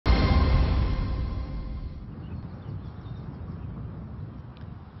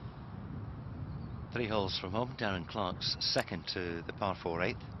3 holes from home. Darren Clark's second to the par 4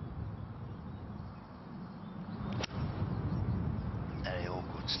 8th. Very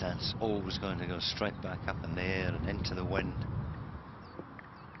awkward stance, always going to go straight back up in the air and into the wind.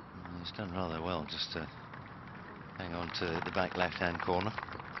 And he's done rather well just to hang on to the back left-hand corner.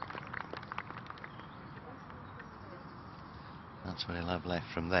 That's what he'll have left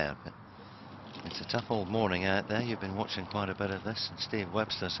from there. But it's a tough old morning out there. You've been watching quite a bit of this, and Steve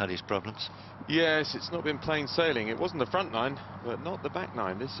Webster's had his problems. Yes, it's not been plain sailing. It wasn't the front nine, but not the back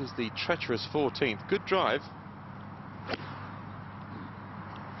nine. This is the treacherous 14th. Good drive.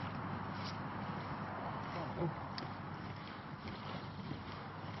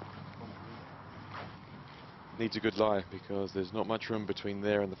 Needs a good lie because there's not much room between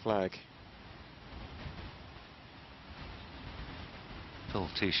there and the flag. Full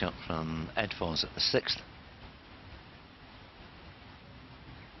tee shot from Ed Foz at the 6th.